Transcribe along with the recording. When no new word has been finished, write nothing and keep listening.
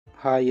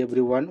Hi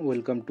everyone,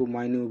 welcome to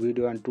my new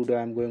video, and today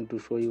I am going to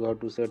show you how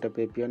to set up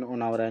APN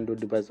on our Android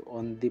device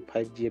on the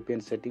 5G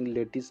APN setting,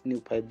 latest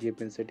new 5G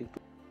APN setting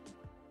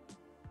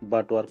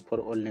but work for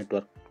all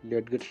network.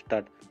 Let's get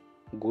started.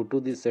 Go to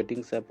the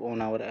settings app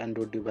on our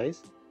Android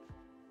device.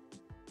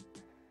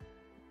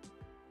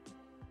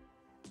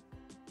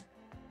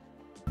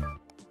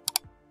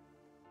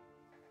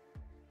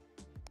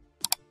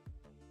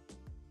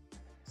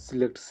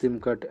 Select SIM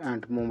card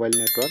and mobile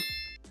network.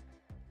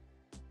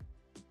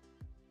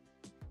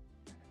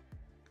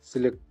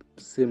 Select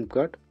SIM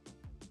card.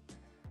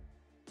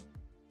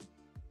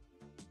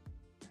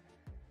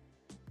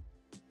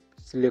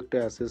 Select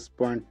access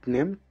point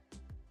name.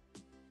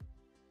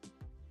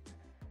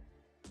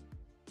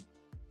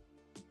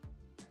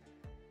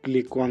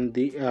 Click on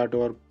the add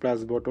or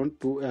plus button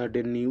to add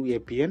a new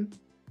APN.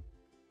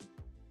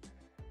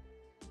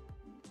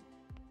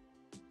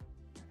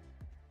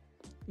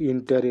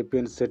 Enter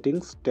APN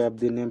settings, tap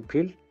the name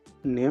field,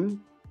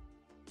 name.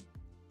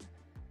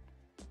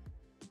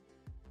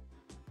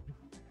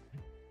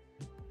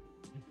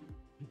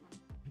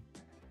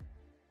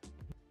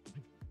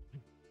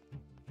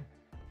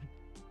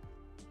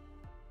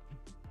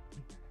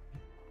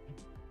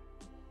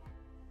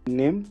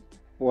 Name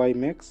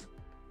WiMAX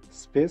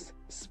space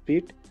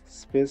speed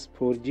space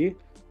 4G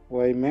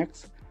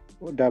WiMAX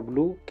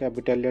W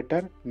capital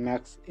letter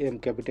max M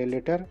capital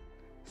letter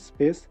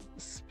space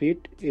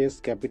speed S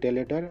capital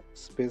letter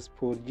space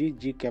 4G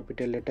G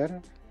capital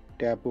letter.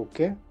 Tap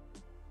OK.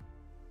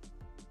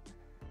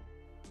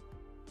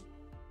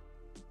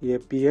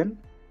 APN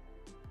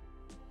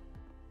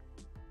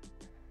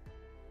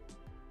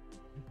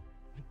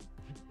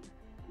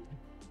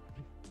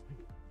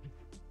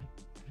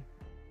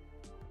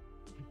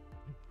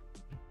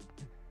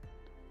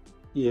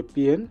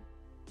APN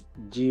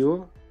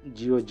Geo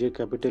J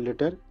capital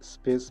letter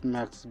space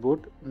max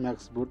boot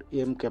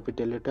M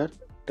capital letter.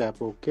 Tap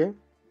OK.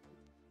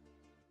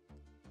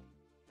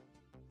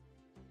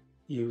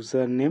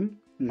 Username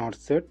not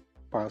set,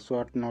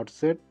 password not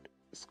set.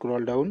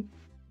 Scroll down.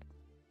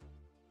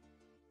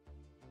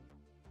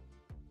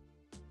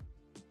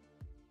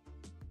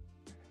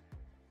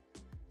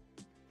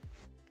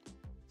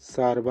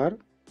 Server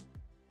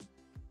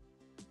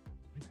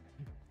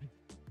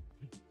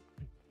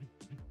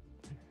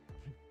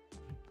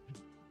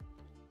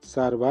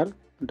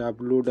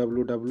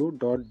www.geo.net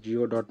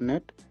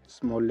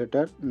small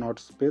letter not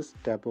space.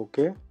 Tap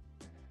OK.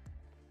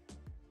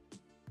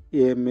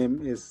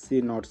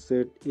 MMSC not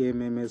set,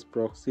 MMS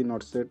proxy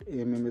not set,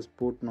 MMS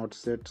port not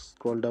set.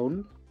 Scroll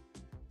down.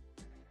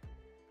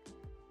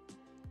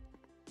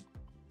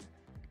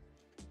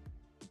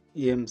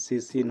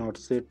 MCC not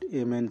set,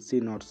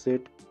 MNC not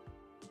set.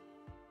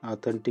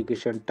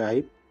 Authentication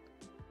type.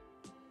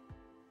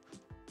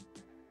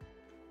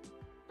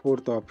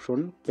 Fourth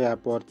option,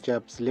 PAP or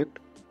CHAP select.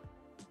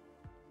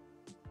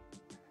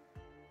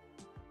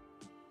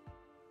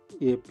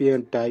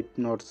 APN type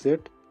not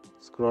set.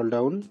 Scroll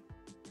down.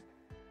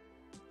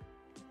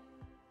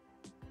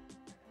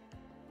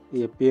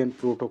 APN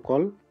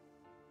protocol.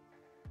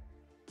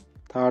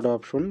 Third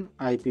option,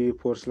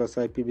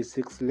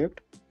 IPv4/IPv6 select.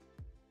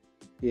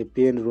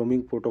 APN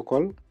roaming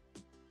protocol.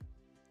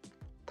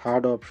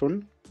 Third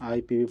option,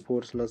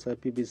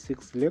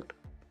 IPv4/IPv6 select.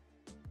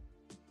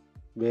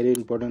 Very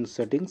important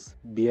settings,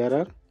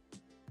 BRR,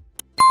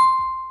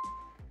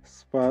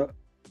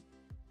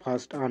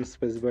 first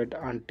unspecified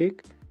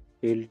untick,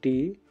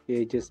 LTE,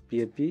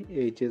 HSPAP,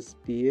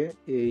 HSPA,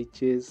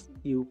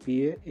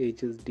 HSUPA,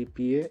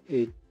 HSDPA,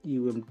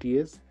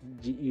 UMTS,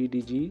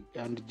 GEDG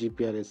and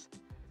GPRS.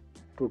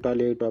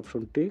 Total 8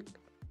 option tick.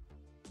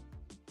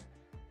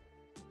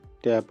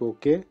 Tap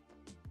OK.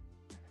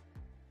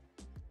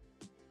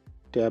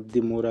 Tap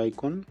the more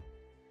icon.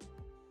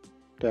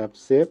 Tap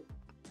save.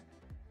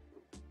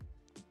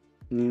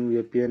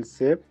 New APN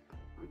save.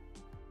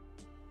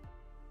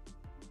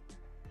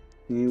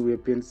 New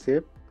APN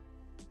save.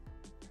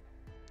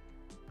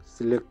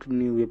 Select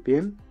new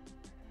APN.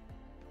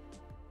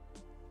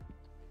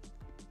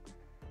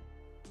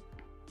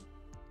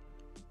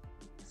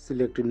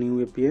 Select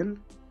new APN.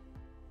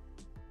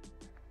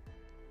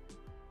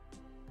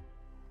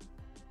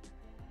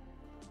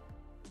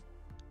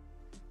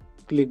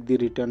 Click the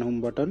return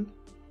home button.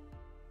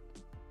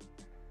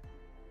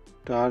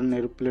 Turn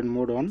airplane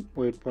mode on.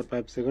 Wait for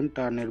 5 seconds.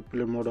 Turn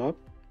airplane mode off.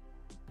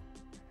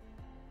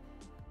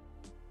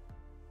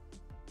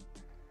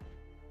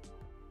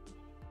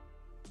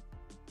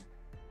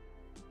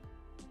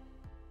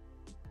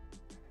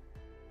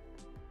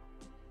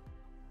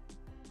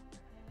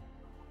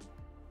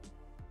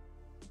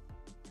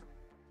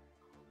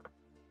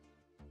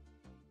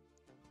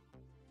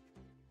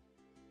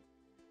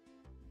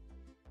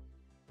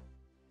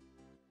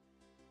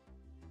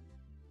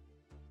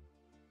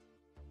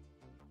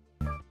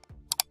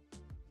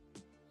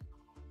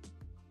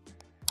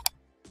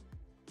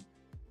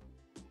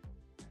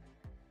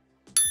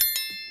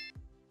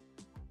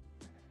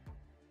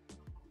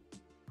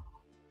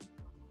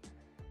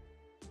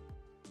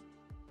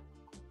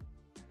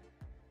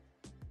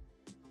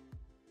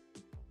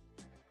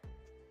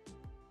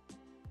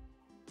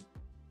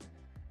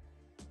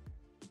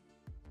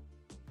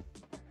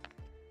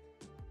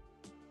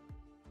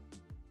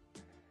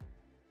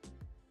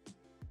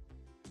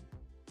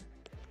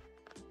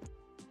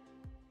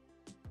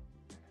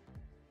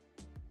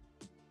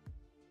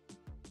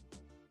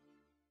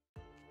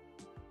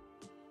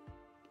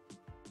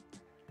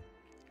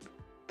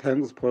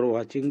 Thanks for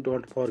watching.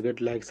 Don't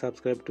forget like,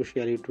 subscribe to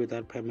share it with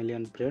our family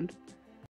and friend.